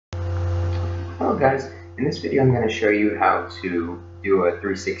guys, in this video I'm going to show you how to do a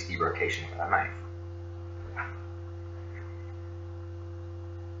 360 rotation with a knife.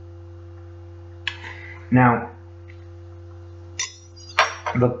 Now,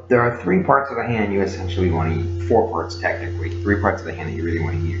 there are three parts of the hand you essentially want to use, four parts technically, three parts of the hand that you really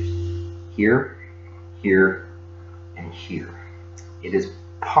want to use. Here, here, and here. It is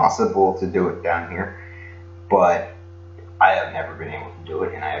possible to do it down here, but I have never been able to do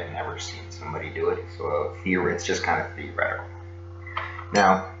it, and I have never seen somebody do it, so it's just kind of theoretical.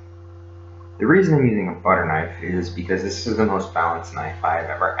 Now, the reason I'm using a butter knife is because this is the most balanced knife I have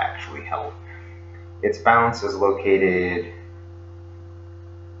ever actually held. Its balance is located,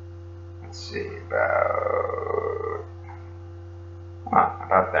 let's see,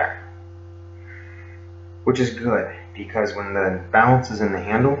 about there. Which is good, because when the balance is in the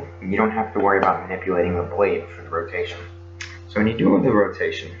handle, you don't have to worry about manipulating the blade for the rotation. So when you do the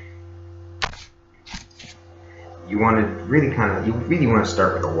rotation, you really want to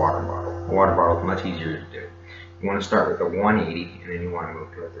start with a water bottle. A water bottle is much easier to do. You want to start with a 180, and then you want to move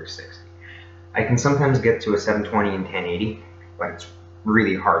to a 360. I can sometimes get to a 720 and 1080, but it's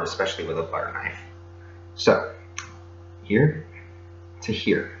really hard, especially with a butter knife. So, here to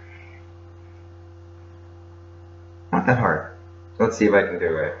here. Not that hard. So let's see if I can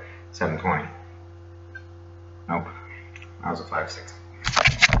do a 720. Nope. That was a 560.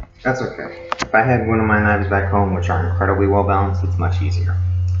 That's okay. If I had one of my knives back home, which are incredibly well balanced, it's much easier.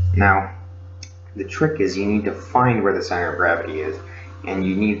 Now, the trick is you need to find where the center of gravity is, and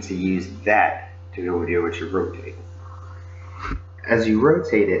you need to use that to go do what you rotate. As you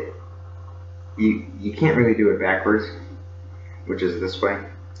rotate it, you can't really do it backwards, which is this way,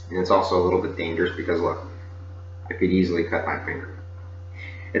 and it's also a little bit dangerous because look, I could easily cut my finger.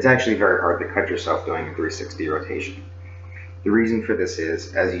 It's actually very hard to cut yourself doing a 360 rotation. The reason for this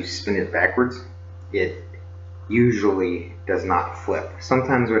is, as you spin it backwards, it usually does not flip.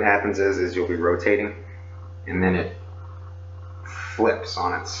 Sometimes what happens is you'll be rotating, and then it flips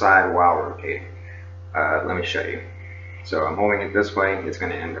on its side while rotating. Let me show you. So I'm holding it this way, it's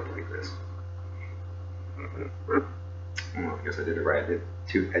going to end up like this. Oh, I guess I did it right.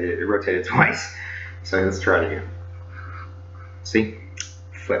 It rotated twice. So let's try it again. See?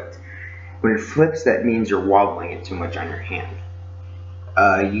 Flipped. When it flips, that means you're wobbling it too much on your hand.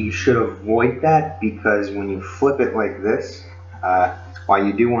 You should avoid that, because when you flip it like this, while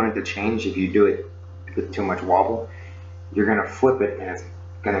you do want it to change, if you do it with too much wobble, you're going to flip it and it's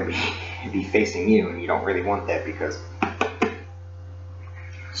going to be facing you, and you don't really want that. Because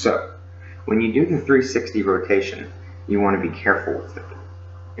so when you do the 360 rotation, you want to be careful with it.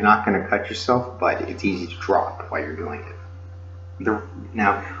 You're not going to cut yourself, but it's easy to drop while you're doing it.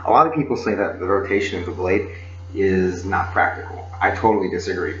 Now, a lot of people say that the rotation of the blade is not practical. I totally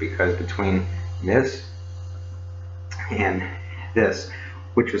disagree, because between this and this,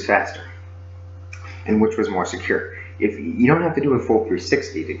 which was faster and which was more secure? If you don't have to do a full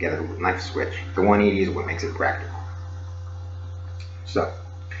 360 to get a knife switch, the 180 is what makes it practical. So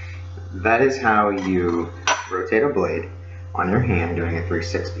that is how you rotate a blade on your hand doing a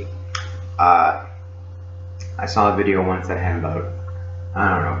 360. I saw a video once that had about, I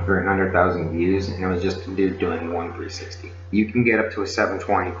don't know, 300,000 views, and it was just a dude doing one 360. You can get up to a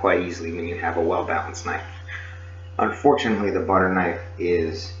 720 quite easily when you have a well-balanced knife. Unfortunately, the butter knife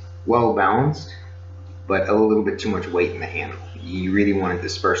is well-balanced, but a little bit too much weight in the handle. You really want to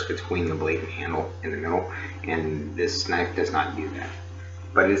disperse between the blade and handle in the middle, and this knife does not do that.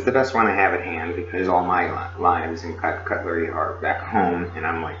 But it's the best one I have at hand, because all my knives and cutlery are back home, and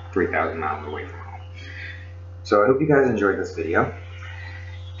I'm like 3,000 miles away from home. So I hope you guys enjoyed this video.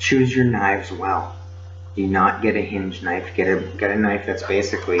 Choose your knives well. Do not get a hinge knife. Get a knife that's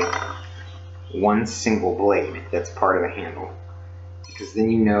basically one single blade that's part of the handle, because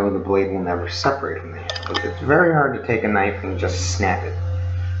then you know the blade will never separate from the handle. It's very hard to take a knife and just snap it.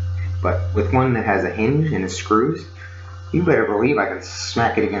 But with one that has a hinge and it screws, you better believe I can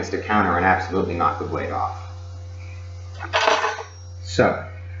smack it against a counter and absolutely knock the blade off. So,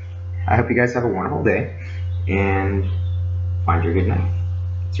 I hope you guys have a wonderful day, and find your good knife.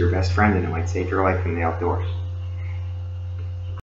 It's your best friend, and it might save your life in the outdoors.